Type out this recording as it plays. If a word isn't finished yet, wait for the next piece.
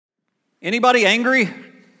Anybody angry?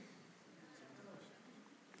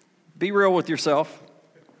 Be real with yourself.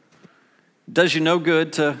 Does you no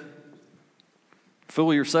good to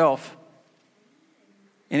fool yourself.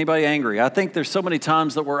 Anybody angry? I think there's so many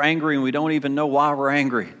times that we're angry and we don't even know why we're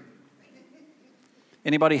angry.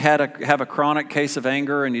 Anybody have a chronic case of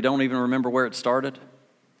anger and you don't even remember where it started?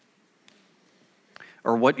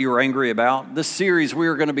 Or what you were angry about? This series we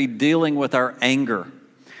are going to be dealing with our anger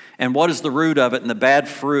and what is the root of it and the bad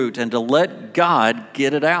fruit, and to let God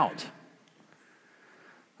get it out.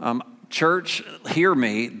 Church, hear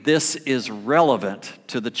me, this is relevant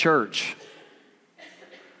to the church.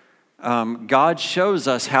 God shows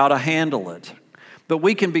us how to handle it. But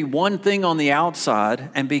we can be one thing on the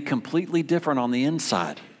outside and be completely different on the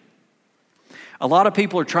inside. A lot of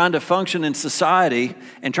people are trying to function in society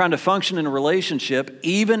and trying to function in a relationship,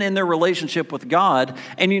 even in their relationship with God.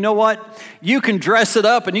 And you know what? You can dress it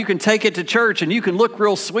up and you can take it to church and you can look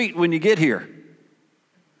real sweet when you get here.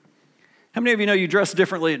 How many of you know you dress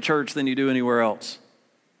differently at church than you do anywhere else?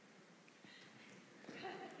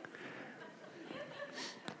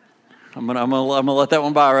 I'm gonna let that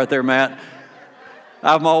one by right there, Matt.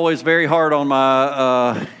 I'm always very hard on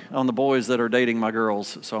on the boys that are dating my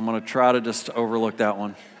girls, so I'm gonna try to just overlook that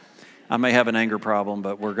one. I may have an anger problem,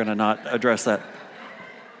 but we're gonna not address that.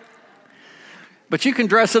 But you can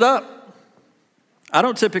dress it up. I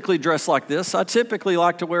don't typically dress like this. I typically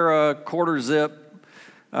like to wear a quarter zip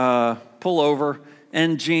pullover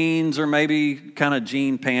and jeans, or maybe kind of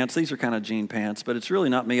jean pants. These are kind of jean pants, but it's really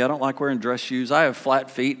not me. I don't like wearing dress shoes. I have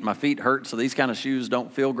flat feet. My feet hurt, so these kind of shoes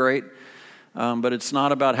don't feel great. But it's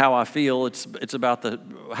not about how I feel. It's about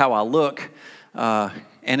how I look.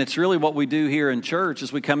 And it's really what we do here in church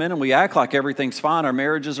is we come in and we act like everything's fine. Our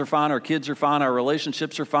marriages are fine. Our kids are fine. Our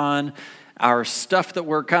relationships are fine. Our stuff that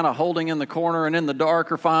we're kind of holding in the corner and in the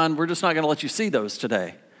dark are fine. We're just not going to let you see those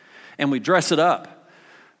today. And we dress it up.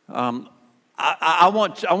 I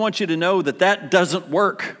want you to know that doesn't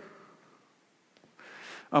work.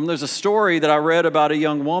 There's a story that I read about a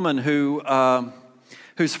young woman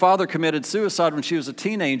whose father committed suicide when she was a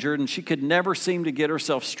teenager, and she could never seem to get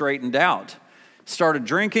herself straightened out. Started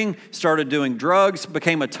drinking, started doing drugs,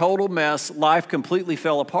 became a total mess. Life completely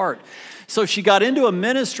fell apart. So she got into a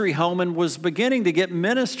ministry home and was beginning to get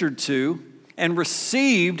ministered to and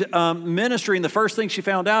received ministry. And the first thing she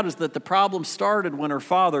found out is that the problem started when her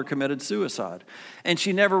father committed suicide. And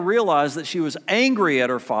she never realized that she was angry at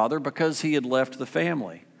her father because he had left the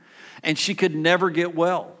family. And she could never get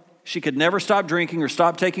well. She could never stop drinking or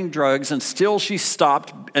stop taking drugs until she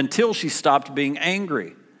stopped being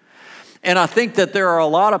angry. And I think that there are a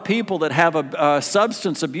lot of people that have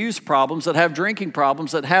substance abuse problems, that have drinking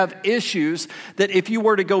problems, that have issues, that if you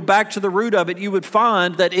were to go back to the root of it, you would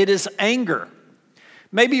find that it is anger.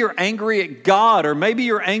 Maybe you're angry at God, or maybe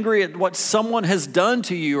you're angry at what someone has done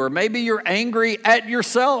to you, or maybe you're angry at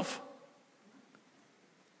yourself.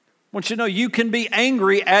 I want you to know you can be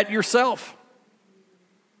angry at yourself.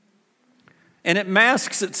 And it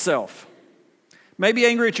masks itself. Maybe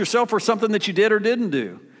angry at yourself for something that you did or didn't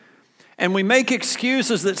do. And we make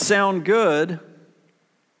excuses that sound good,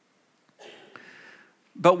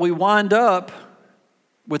 but we wind up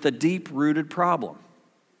with a deep-rooted problem.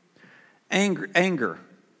 Anger.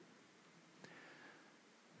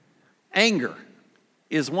 Anger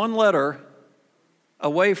is one letter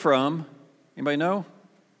away from, anybody know?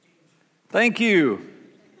 Thank you.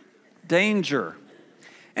 Danger.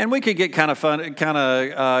 And we could get kind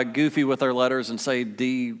of goofy with our letters and say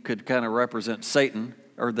D could kind of represent Satan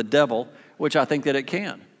or the devil, which I think that it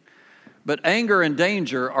can. But anger and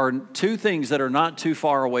danger are two things that are not too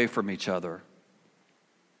far away from each other.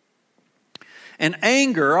 And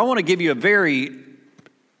anger, I want to give you a very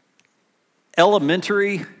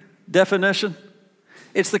elementary definition.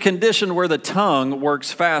 It's the condition where the tongue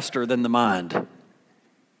works faster than the mind.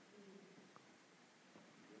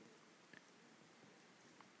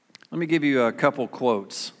 Let me give you a couple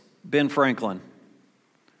quotes. Ben Franklin.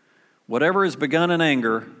 Whatever is begun in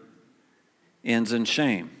anger ends in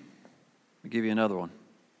shame. I'll give you another one.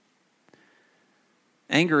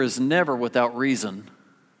 Anger is never without reason,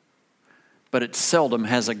 but it seldom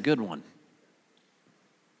has a good one.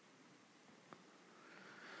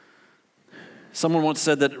 Someone once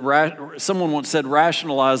said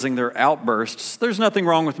rationalizing their outbursts, there's nothing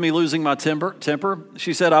wrong with me losing my temper.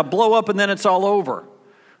 She said, I blow up and then it's all over.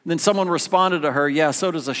 And then someone responded to her, yeah,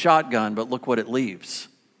 so does a shotgun, but look what it leaves.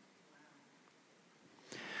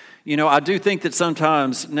 You know, I do think that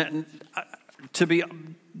sometimes, to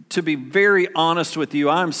be very honest with you,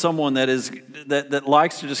 I'm someone that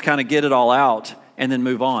likes to just kind of get it all out and then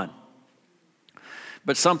move on.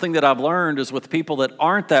 But something that I've learned is with people that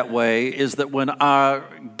aren't that way is that when I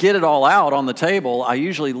get it all out on the table, I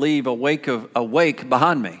usually leave a wake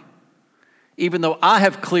behind me. Even though I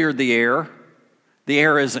have cleared the air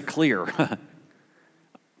isn't clear.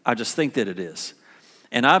 I just think that it is.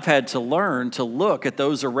 And I've had to learn to look at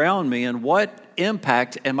those around me and what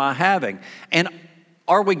impact am I having? And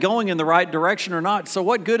are we going in the right direction or not? So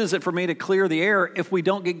what good is it for me to clear the air if we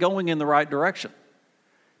don't get going in the right direction?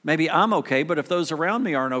 Maybe I'm okay, but if those around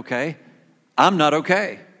me aren't okay, I'm not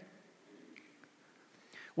okay.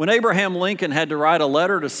 When Abraham Lincoln had to write a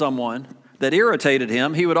letter to someone that irritated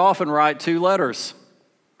him, he would often write 2 letters.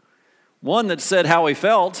 One that said how he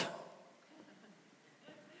felt,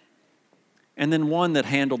 and then one that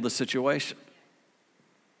handled the situation.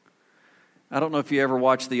 I don't know if you ever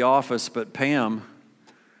watched The Office, but Pam,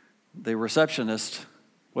 the receptionist,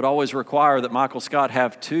 would always require that Michael Scott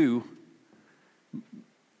have 2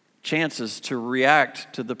 chances to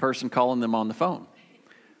react to the person calling them on the phone,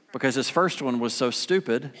 because his first one was so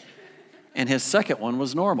stupid and his second one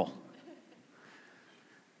was normal.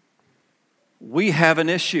 We have an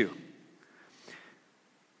issue.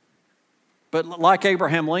 But like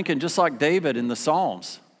Abraham Lincoln, just like David in the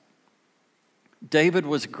Psalms, David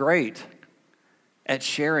was great at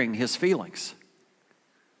sharing his feelings.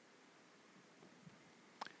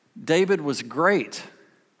 David was great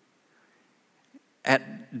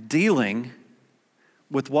at dealing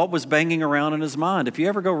with what was banging around in his mind. If you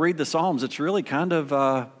ever go read the Psalms, it's really kind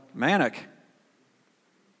of manic.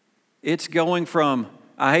 It's going from,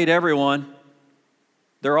 I hate everyone,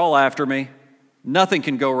 they're all after me, nothing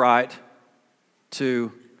can go right,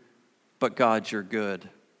 to, but God, you're good,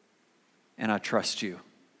 and I trust you,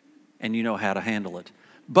 and you know how to handle it.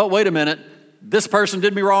 But wait a minute, this person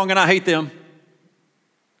did me wrong and I hate them.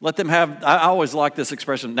 Let them have, I always like this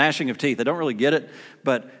expression, gnashing of teeth. I don't really get it,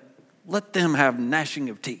 but let them have gnashing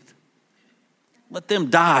of teeth. Let them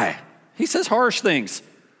die. He says harsh things.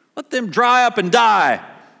 Let them dry up and die.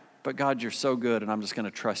 But God, you're so good, and I'm just going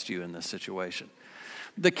to trust you in this situation.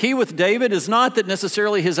 The key with David is not that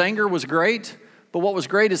necessarily his anger was great, but what was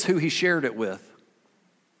great is who he shared it with.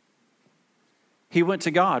 He went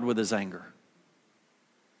to God with his anger.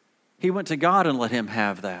 He went to God and let him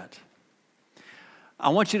have that. I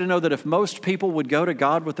want you to know that if most people would go to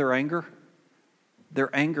God with their anger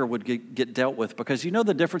would get dealt with. Because you know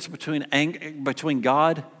the difference between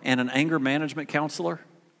God and an anger management counselor?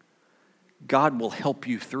 God will help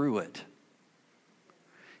you through it.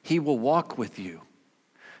 He will walk with you.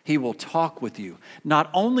 He will talk with you. Not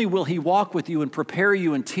only will he walk with you and prepare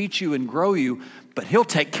you and teach you and grow you, but he'll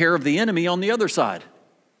take care of the enemy on the other side.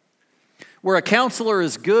 Where a counselor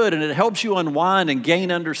is good and it helps you unwind and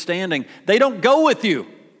gain understanding, they don't go with you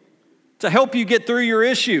to help you get through your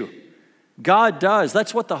issue. God does.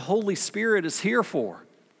 That's what the Holy Spirit is here for,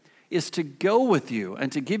 is to go with you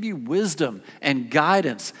and to give you wisdom and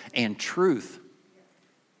guidance and truth.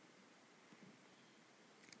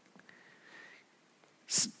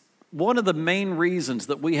 One of the main reasons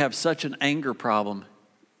that we have such an anger problem,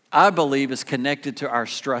 I believe, is connected to our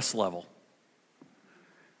stress level.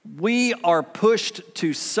 We are pushed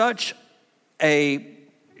to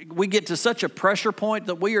we get to such a pressure point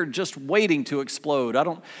that we are just waiting to explode.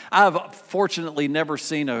 I've fortunately never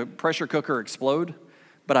seen a pressure cooker explode,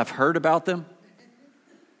 but I've heard about them.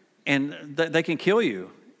 And they can kill you,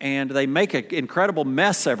 and they make an incredible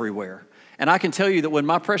mess everywhere. And I can tell you that when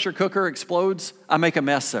my pressure cooker explodes, I make a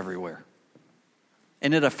mess everywhere.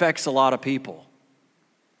 And it affects a lot of people.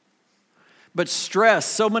 But stress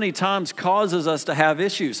so many times causes us to have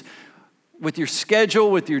issues with your schedule,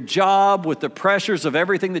 with your job, with the pressures of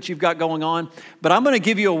everything that you've got going on. But I'm going to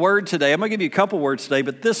give you a word today. I'm going to give you a couple words today,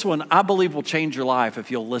 but this one I believe will change your life if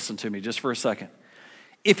you'll listen to me just for a second.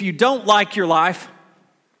 If you don't like your life,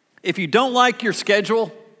 if you don't like your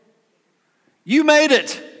schedule, you made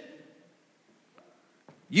it.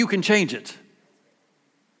 You can change it.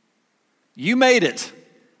 You made it.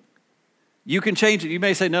 You can change it. You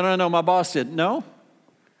may say, no, my boss did. No.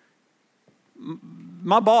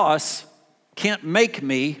 My boss can't make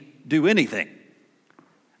me do anything.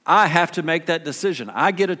 I have to make that decision.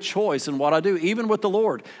 I get a choice in what I do, even with the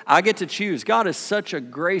Lord. I get to choose. God is such a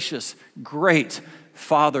gracious, great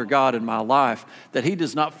Father God in my life that He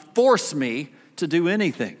does not force me to do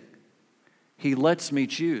anything. He lets me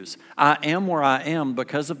choose. I am where I am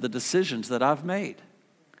because of the decisions that I've made.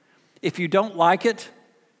 If you don't like it,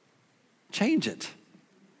 change it.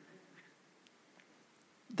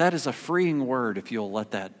 That is a freeing word if you'll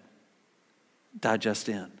let that digest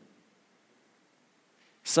in.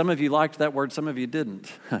 Some of you liked that word, some of you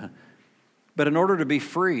didn't. But in order to be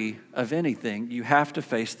free of anything, you have to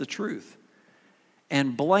face the truth.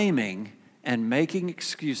 and blaming and making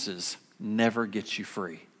excuses never gets you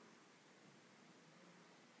free.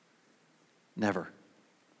 Never.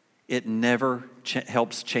 It never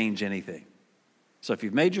helps change anything. So if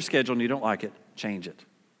you've made your schedule and you don't like it, change it.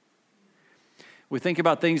 We think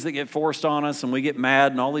about things that get forced on us and we get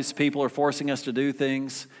mad and all these people are forcing us to do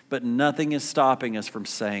things, but nothing is stopping us from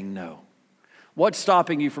saying no. What's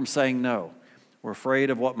stopping you from saying no? We're afraid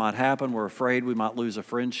of what might happen. We're afraid we might lose a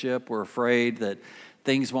friendship. We're afraid that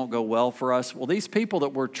things won't go well for us. Well, these people that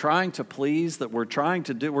we're trying to please, that we're trying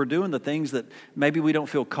to do, we're doing the things that maybe we don't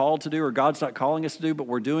feel called to do or God's not calling us to do, but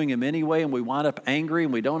we're doing them anyway, and we wind up angry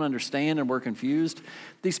and we don't understand and we're confused.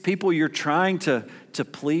 These people you're trying to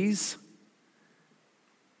please,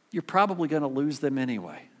 you're probably going to lose them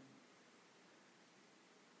anyway.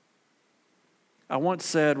 I once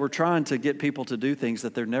said we're trying to get people to do things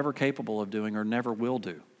that they're never capable of doing or never will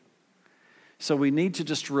do. So we need to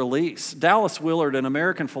just release. Dallas Willard, an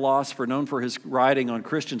American philosopher known for his writing on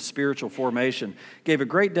Christian spiritual formation, gave a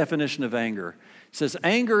great definition of anger. He says,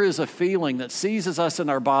 anger is a feeling that seizes us in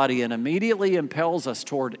our body and immediately impels us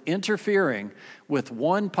toward interfering with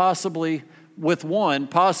one, possibly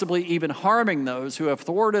even harming those who have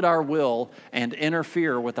thwarted our will and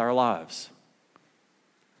interfere with our lives.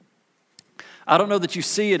 I don't know that you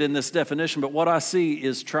see it in this definition, but what I see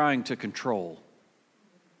is trying to control.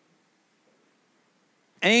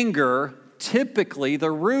 Anger, typically,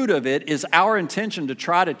 the root of it is our intention to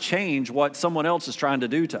try to change what someone else is trying to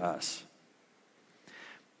do to us.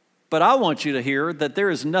 But I want you to hear that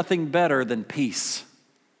there is nothing better than peace.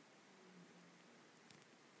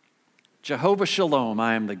 Jehovah Shalom,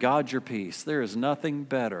 I am the God your peace. There is nothing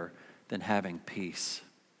better than having peace.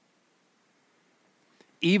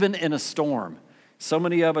 Even in a storm. So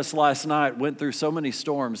many of us last night went through so many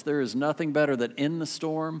storms. There is nothing better than in the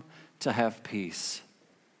storm to have peace.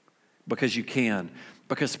 Because you can.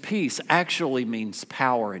 Because peace actually means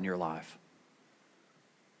power in your life.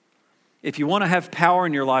 If you want to have power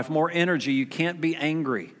in your life, more energy, you can't be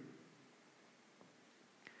angry.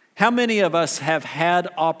 How many of us have had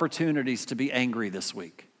opportunities to be angry this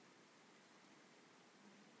week?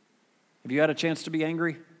 Have you had a chance to be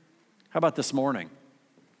angry? How about this morning?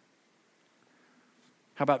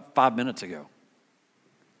 How about 5 minutes ago?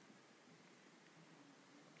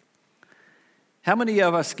 How many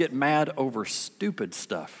of us get mad over stupid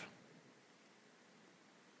stuff?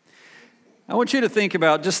 I want you to think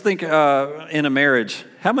about, in a marriage,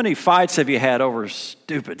 how many fights have you had over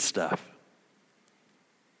stupid stuff?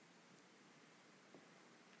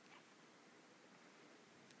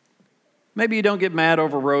 Maybe you don't get mad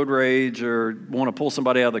over road rage or want to pull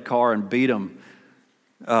somebody out of the car and beat them.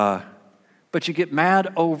 But you get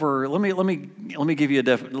mad over, let me give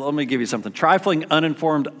you something. Trifling,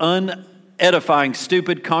 uninformed, unedifying,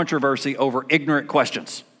 stupid controversy over ignorant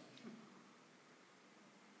questions.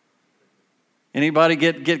 Anybody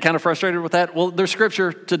get kind of frustrated with that? Well, there's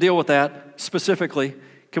scripture to deal with that specifically.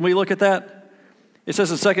 Can we look at that? It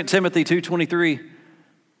says in 2 Timothy 2:23,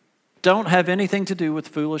 don't have anything to do with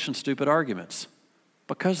foolish and stupid arguments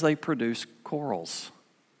because they produce quarrels.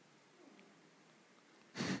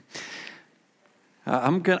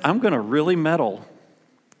 I'm going to really meddle.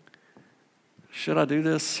 Should I do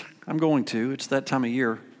this? I'm going to. It's that time of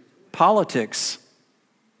year. Politics.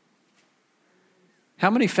 How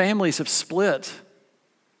many families have split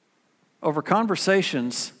over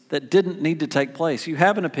conversations that didn't need to take place? You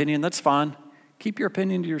have an opinion, that's fine. Keep your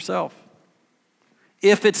opinion to yourself.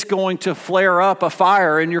 If it's going to flare up a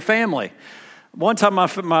fire in your family. One time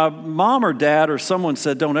my mom or dad or someone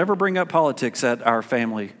said, don't ever bring up politics at our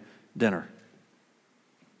family dinner.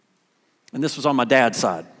 And this was on my dad's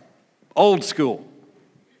side. Old school.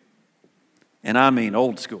 And I mean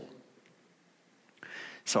old school.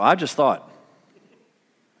 So I just thought,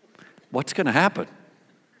 what's going to happen?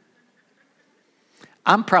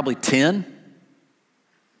 I'm probably 10.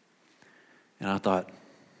 And I thought,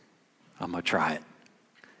 I'm going to try it.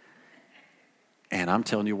 And I'm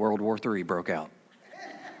telling you, World War III broke out.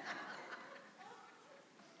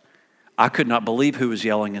 I could not believe who was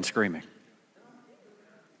yelling and screaming.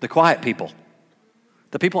 The quiet people.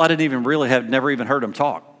 The people I didn't even really have never even heard them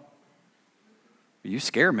talk. You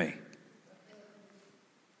scare me.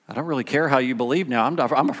 I don't really care how you believe now.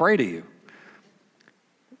 I'm afraid of you.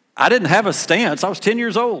 I didn't have a stance. I was 10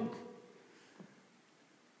 years old.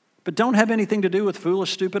 But don't have anything to do with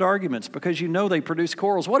foolish, stupid arguments because you know they produce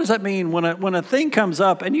quarrels. What does that mean when a thing comes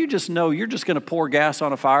up and you just know you're just going to pour gas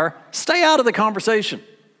on a fire? Stay out of the conversation.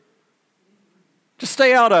 Just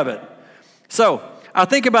stay out of it. So I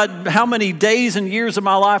think about how many days and years of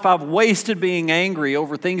my life I've wasted being angry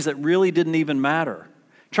over things that really didn't even matter.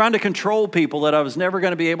 trying to control people that I was never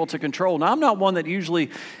going to be able to control. Now, I'm not one that usually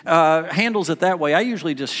handles it that way. I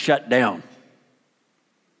usually just shut down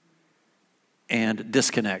and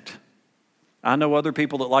disconnect. I know other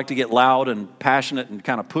people that like to get loud and passionate and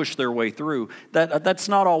kind of push their way through. That's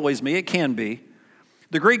not always me. It can be.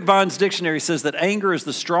 The Greek Vine's dictionary says that anger is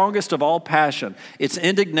the strongest of all passion. It's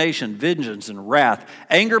indignation, vengeance, and wrath.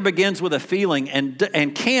 Anger begins with a feeling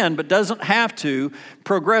and can, but doesn't have to,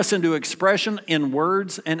 progress into expression in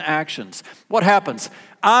words and actions. What happens?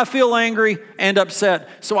 I feel angry and upset,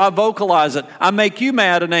 so I vocalize it. I make you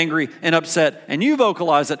mad and angry and upset, and you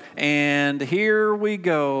vocalize it. And here we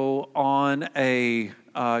go on a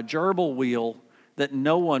gerbil wheel that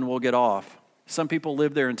no one will get off. Some people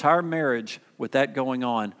live their entire marriage with that going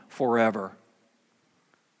on forever.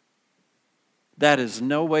 That is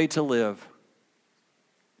no way to live.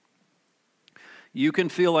 You can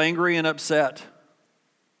feel angry and upset.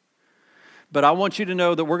 But I want you to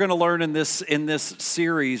know that we're going to learn in this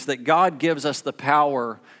series that God gives us the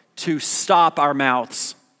power to stop our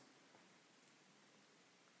mouths.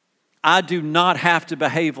 I do not have to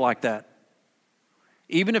behave like that.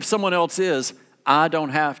 Even if someone else is, I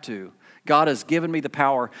don't have to. God has given me the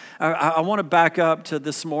power. I want to back up to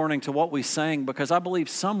this morning to what we sang, because I believe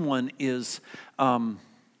someone is,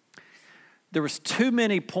 there was too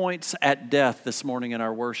many points at death this morning in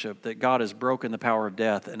our worship that God has broken the power of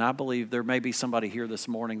death. And I believe there may be somebody here this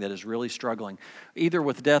morning that is really struggling, either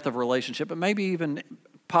with death of relationship, but maybe even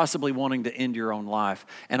possibly wanting to end your own life.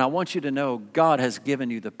 And I want you to know God has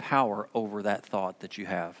given you the power over that thought that you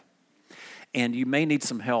have. And you may need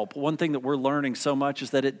some help. One thing that we're learning so much is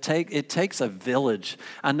that it takes a village.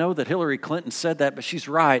 I know that Hillary Clinton said that, but she's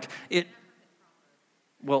right.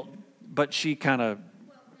 But she kind of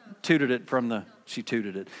tooted it from the. She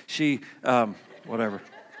tooted it. Whatever.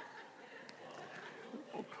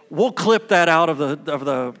 We'll clip that out of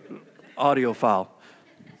the audio file.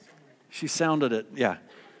 She sounded it, yeah,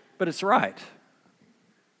 but it's right.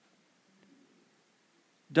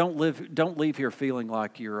 Don't leave here feeling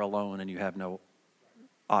like you're alone and you have no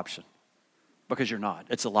option, because you're not.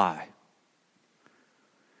 It's a lie.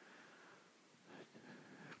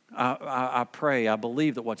 I pray, I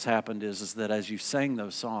believe that what's happened is that as you sang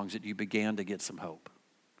those songs, that you began to get some hope.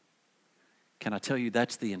 Can I tell you,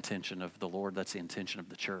 that's the intention of the Lord, that's the intention of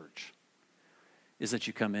the church, is that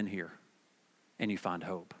you come in here and you find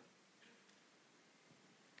hope.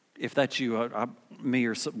 If that's you, me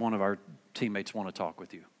or one of our teammates want to talk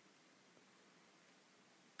with you.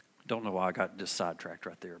 Don't know why I got just sidetracked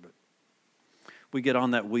right there, but we get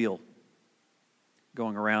on that wheel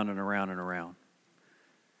going around and around and around.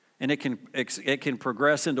 And it can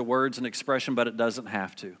progress into words and expression, but it doesn't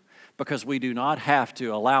have to, because we do not have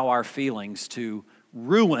to allow our feelings to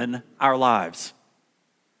ruin our lives.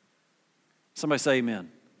 Somebody say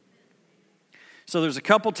amen. So there's a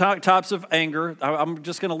couple types of anger. I'm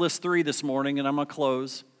just going to list 3 this morning, and I'm going to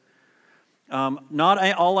close.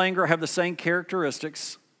 Not all anger have the same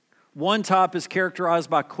characteristics. One type is characterized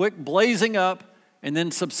by quick blazing up and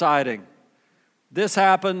then subsiding. This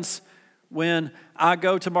happens when I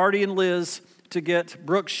go to Marty and Liz to get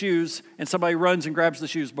Brooke's shoes, and somebody runs and grabs the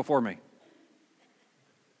shoes before me.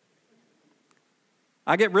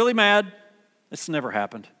 I get really mad. It's never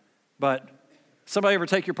happened. But somebody ever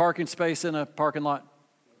take your parking space in a parking lot?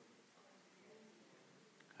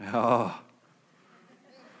 Oh.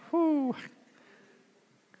 Whew.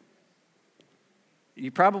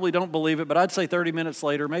 You probably don't believe it, but I'd say 30 minutes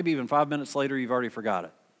later, maybe even 5 minutes later, you've already forgot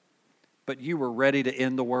it. But you were ready to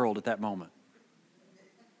end the world at that moment.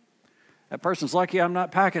 That person's lucky I'm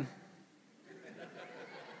not packing.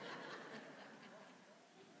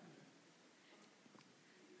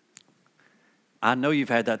 I know you've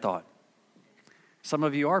had that thought. Some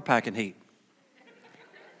of you are packing heat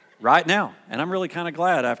right now, and I'm really kind of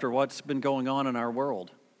glad after what's been going on in our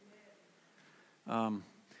world.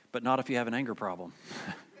 But not if you have an anger problem.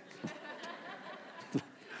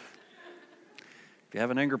 If you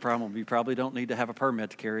have an anger problem, you probably don't need to have a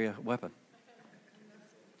permit to carry a weapon.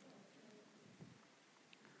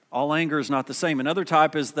 All anger is not the same. Another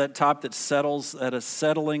type is that type that settles at a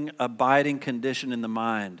settling, abiding condition in the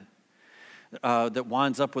mind that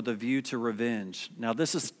winds up with a view to revenge. Now,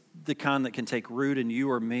 this is the kind that can take root in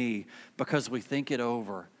you or me because we think it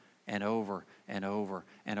over and over and over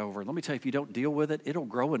and over. Let me tell you, if you don't deal with it, it'll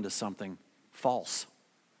grow into something false.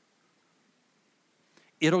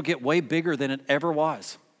 It'll get way bigger than it ever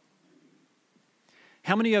was.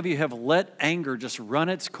 How many of you have let anger just run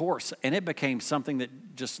its course and it became something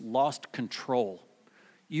that just lost control?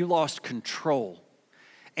 You lost control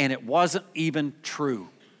and it wasn't even true.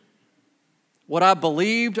 What I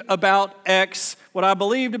believed about X, what I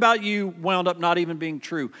believed about you wound up not even being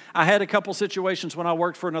true. I had a couple situations when I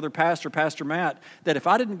worked for another pastor, Pastor Matt, that if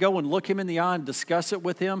I didn't go and look him in the eye and discuss it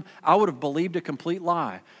with him, I would have believed a complete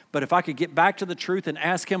lie. But if I could get back to the truth and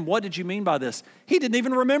ask him, what did you mean by this? He didn't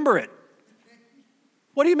even remember it.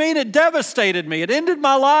 What do you mean? It devastated me. It ended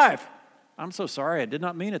my life. I'm so sorry. I did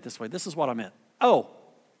not mean it this way. This is what I meant. Oh,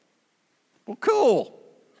 well, cool.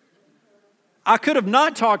 I could have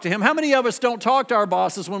not talked to him. How many of us don't talk to our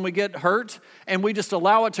bosses when we get hurt and we just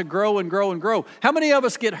allow it to grow and grow and grow? How many of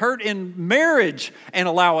us get hurt in marriage and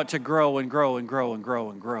allow it to grow and grow and grow and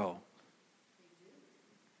grow and grow?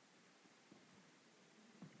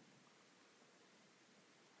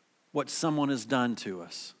 What someone has done to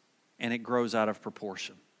us, and it grows out of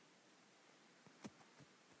proportion.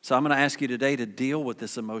 So I'm going to ask you today to deal with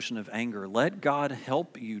this emotion of anger. Let God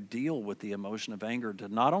help you deal with the emotion of anger, to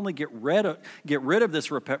not only get rid of this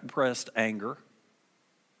repressed anger,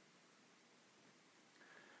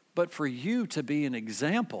 but for you to be an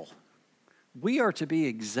example. We are to be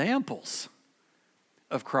examples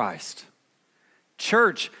of Christ.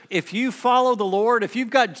 Church, if you follow the Lord, if you've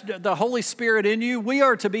got the Holy Spirit in you, we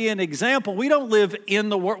are to be an example. We don't live in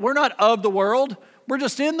the world. We're not of the world. We're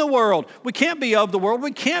just in the world. We can't be of the world.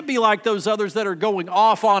 We can't be like those others that are going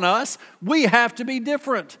off on us. We have to be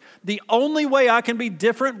different. The only way I can be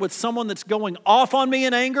different with someone that's going off on me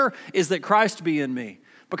in anger is that Christ be in me,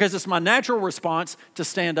 because it's my natural response to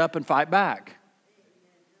stand up and fight back.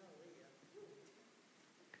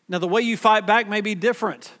 Now, the way you fight back may be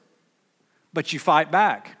different, but you fight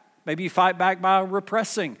back. Maybe you fight back by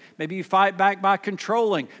repressing. Maybe you fight back by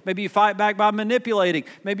controlling. Maybe you fight back by manipulating.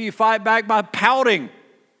 Maybe you fight back by pouting.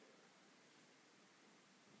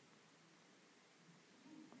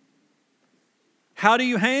 How do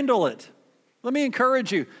you handle it? Let me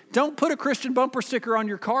encourage you. Don't put a Christian bumper sticker on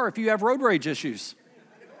your car if you have road rage issues.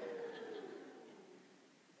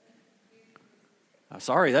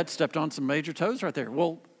 Sorry, that stepped on some major toes right there.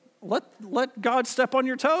 Well, let God step on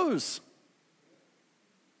your toes.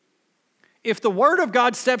 If the Word of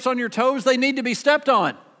God steps on your toes, they need to be stepped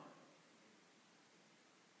on.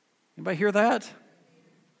 Anybody hear that?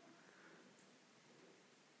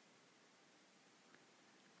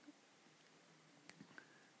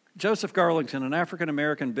 Joseph Garlington, an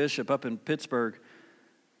African-American bishop up in Pittsburgh,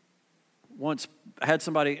 once had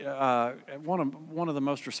somebody, one of the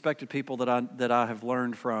most respected people that I have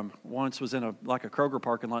learned from, once was in a Kroger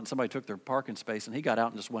parking lot, and somebody took their parking space, and he got out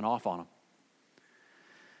and just went off on them.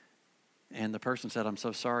 And the person said, "I'm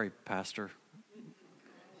so sorry, Pastor."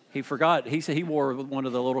 He forgot. He said he wore one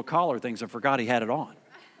of the little collar things and forgot he had it on.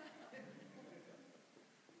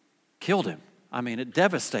 Killed him. I mean, it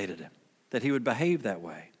devastated him that he would behave that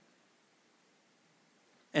way.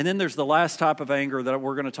 And then there's the last type of anger that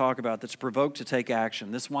we're going to talk about that's provoked to take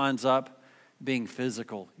action. This winds up being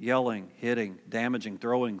physical, yelling, hitting, damaging,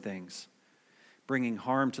 throwing things, bringing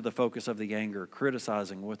harm to the focus of the anger,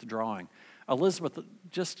 criticizing, withdrawing. Elizabeth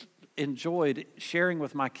just enjoyed sharing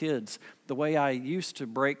with my kids the way I used to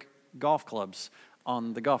break golf clubs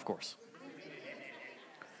on the golf course.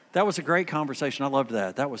 That was a great conversation. I loved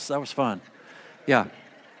that. That was fun. Yeah.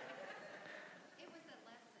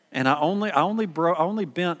 And I only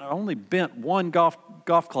bent one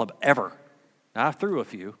golf club ever. Now, I threw a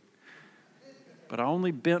few, but I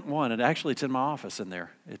only bent one. And actually, it's in my office in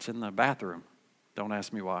there. It's in the bathroom. Don't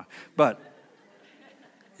ask me why. But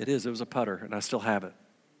it is. It was a putter, and I still have it.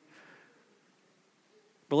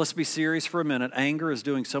 But let's be serious for a minute. Anger is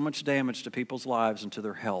doing so much damage to people's lives and to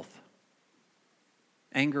their health.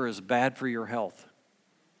 Anger is bad for your health.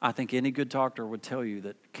 I think any good doctor would tell you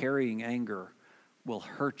that carrying anger will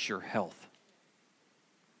hurt your health.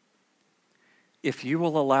 If you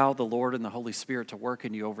will allow the Lord and the Holy Spirit to work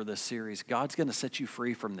in you over this series, God's going to set you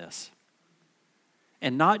free from this.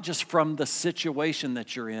 And not just from the situation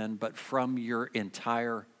that you're in, but from your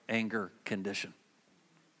entire anger condition.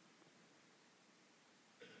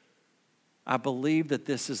 I believe that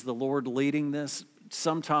this is the Lord leading this.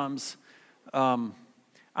 Sometimes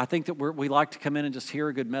I think that we like to come in and just hear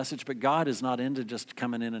a good message, but God is not into just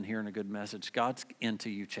coming in and hearing a good message. God's into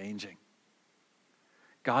you changing.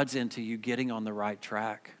 God's into you getting on the right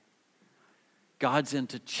track. God's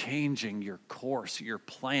into changing your course, your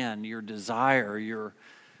plan, your desire, your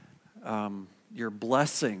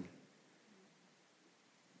blessing.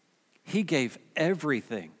 He gave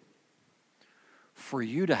everything for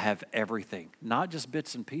you to have everything, not just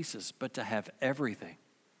bits and pieces, but to have everything.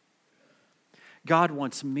 God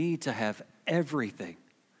wants me to have everything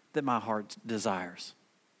that my heart desires.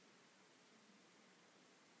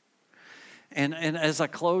 And as I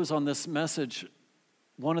close on this message,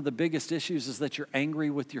 one of the biggest issues is that you're angry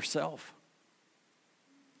with yourself.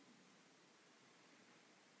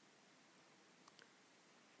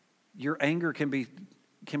 Your anger can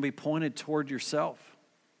be pointed toward yourself,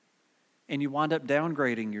 and you wind up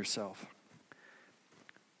downgrading yourself.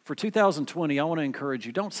 For 2020, I want to encourage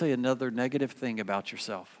you, don't say another negative thing about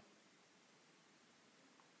yourself.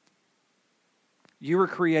 You were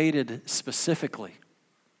created specifically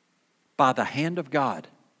by the hand of God.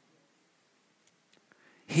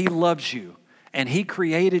 He loves you, and He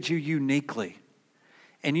created you uniquely.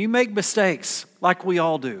 And you make mistakes like we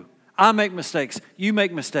all do. I make mistakes. You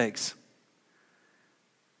make mistakes.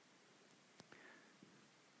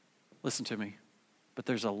 Listen to me, but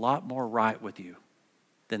there's a lot more right with you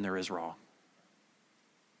than there is wrong.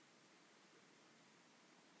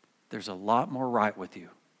 There's a lot more right with you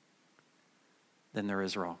than there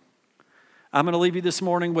is wrong. I'm going to leave you this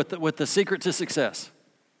morning with the secret to success.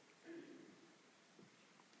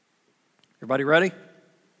 Everybody ready?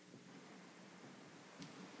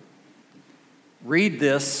 Read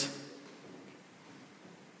this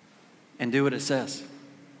and do what it says.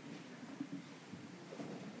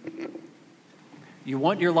 You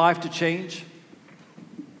want your life to change?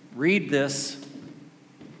 Read this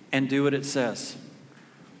and do what it says.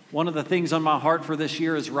 One of the things on my heart for this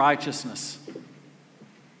year is righteousness.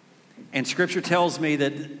 And Scripture tells me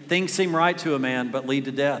that things seem right to a man but lead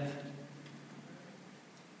to death.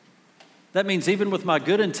 That means even with my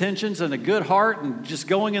good intentions and a good heart and just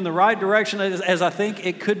going in the right direction as I think,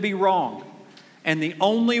 it could be wrong. And the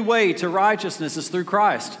only way to righteousness is through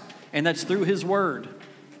Christ, and that's through His Word.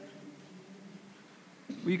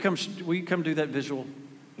 Will you come do that visual?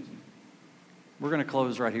 We're going to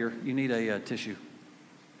close right here. You need a tissue.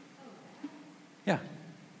 Yeah.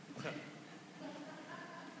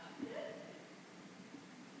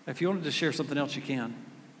 If you wanted to share something else, you can.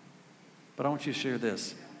 But I want you to share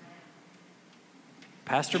this.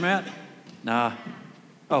 Pastor Matt? Nah.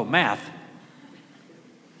 Oh, math.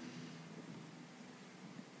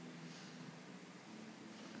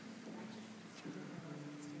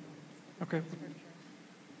 Okay.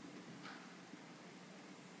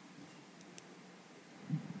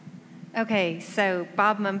 Okay, so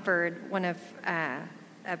Bob Mumford, one of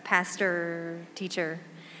a pastor teacher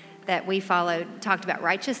that we followed, talked about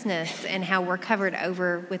righteousness and how we're covered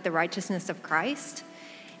over with the righteousness of Christ.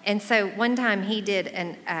 And so one time he did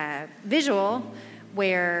a visual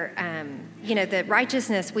where, the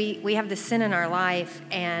righteousness, we have the sin in our life,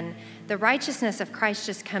 and the righteousness of Christ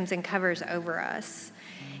just comes and covers over us.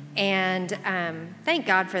 And thank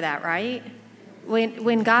God for that, right?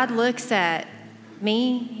 When God looks at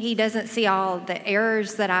me, He doesn't see all the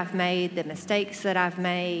errors that I've made, the mistakes that I've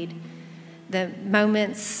made, the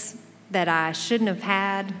moments that I shouldn't have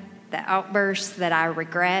had, the outbursts that I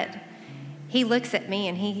regret. He looks at me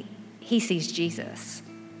and he sees Jesus.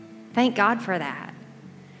 Thank God for that.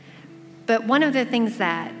 But one of the things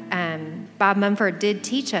that Bob Mumford did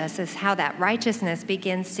teach us is how that righteousness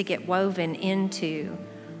begins to get woven into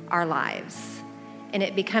our lives, and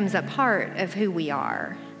it becomes a part of who we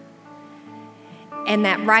are. And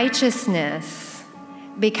that righteousness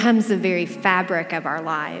becomes the very fabric of our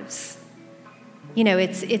lives.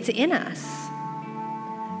 It's in us.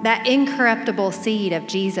 That incorruptible seed of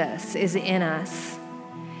Jesus is in us.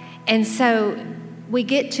 And so we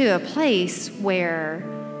get to a place where,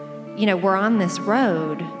 we're on this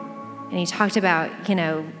road. And he talked about,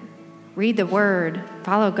 read the Word,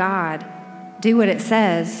 follow God, do what it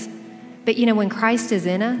says. But, when Christ is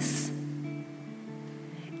in us,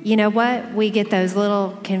 you know what? We get those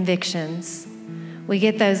little convictions. We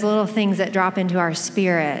get those little things that drop into our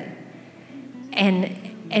spirit.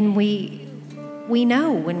 And we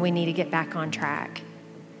know when we need to get back on track.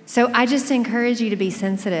 So I just encourage you to be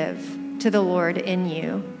sensitive to the Lord in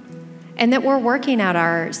you, and that we're working out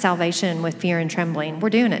our salvation with fear and trembling. We're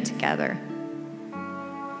doing it together.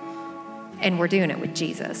 And we're doing it with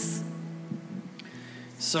Jesus.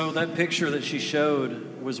 So that picture that she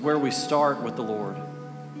showed was where we start with the Lord.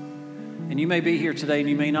 And you may be here today and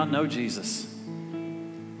you may not know Jesus.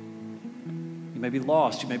 You may be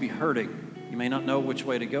lost. You may be hurting. You may not know which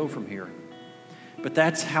way to go from here. But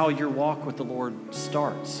that's how your walk with the Lord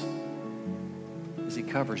starts, as He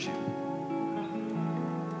covers you.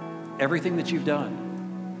 Everything that you've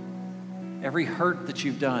done, every hurt that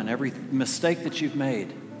you've done, every mistake that you've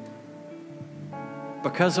made,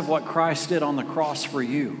 because of what Christ did on the cross for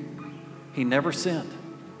you, He never sinned.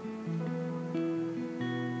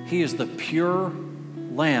 He is the pure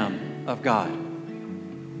Lamb of God.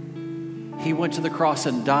 He went to the cross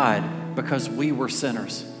and died because we were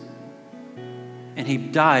sinners. And He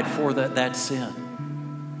died for that sin.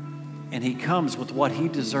 And he comes with what he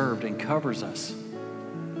deserved and covers us.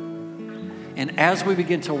 And as we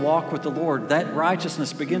begin to walk with the Lord, that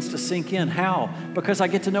righteousness begins to sink in. How? Because I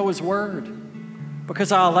get to know his word.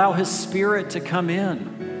 Because I allow his Spirit to come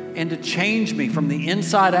in and to change me from the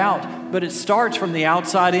inside out. But it starts from the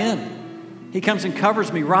outside in. He comes and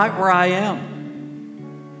covers me right where I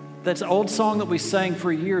am. That's an old song that we sang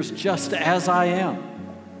for years, Just As I Am.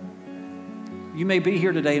 You may be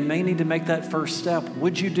here today and may need to make that first step.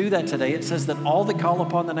 Would you do that today? It says that all that call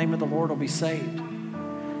upon the name of the Lord will be saved.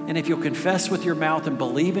 And if you'll confess with your mouth and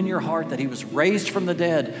believe in your heart that he was raised from the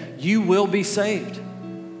dead, you will be saved.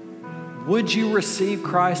 Would you receive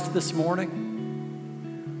Christ this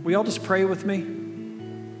morning? Will you all just pray with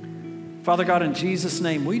me? Father God, in Jesus'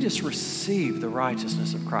 name, we just receive the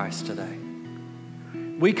righteousness of Christ today.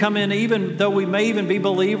 We come in, even though we may even be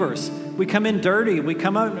believers, we come in dirty, we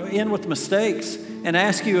come in with mistakes, and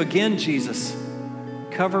ask you again, Jesus,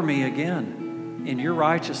 cover me again in your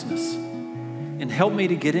righteousness, and help me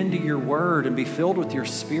to get into your word and be filled with your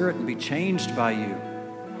Spirit and be changed by you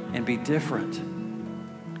and be different.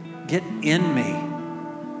 Get in me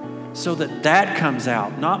so that comes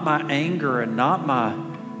out, not my anger and not my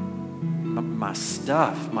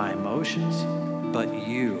stuff, my emotions, but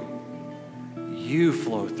you. You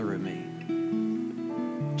flow through me.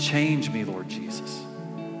 Change me, Lord Jesus.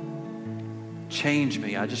 Change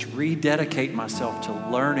me. I just rededicate myself to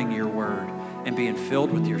learning your word and being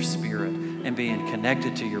filled with your Spirit and being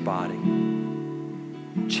connected to your body.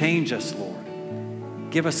 Change us, Lord.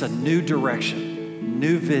 Give us a new direction,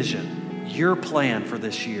 new vision, your plan for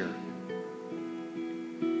this year.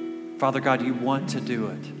 Father God, you want to do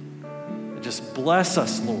it. Just bless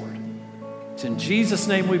us, Lord. It's in Jesus'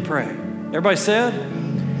 name we pray. Everybody said,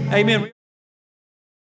 amen.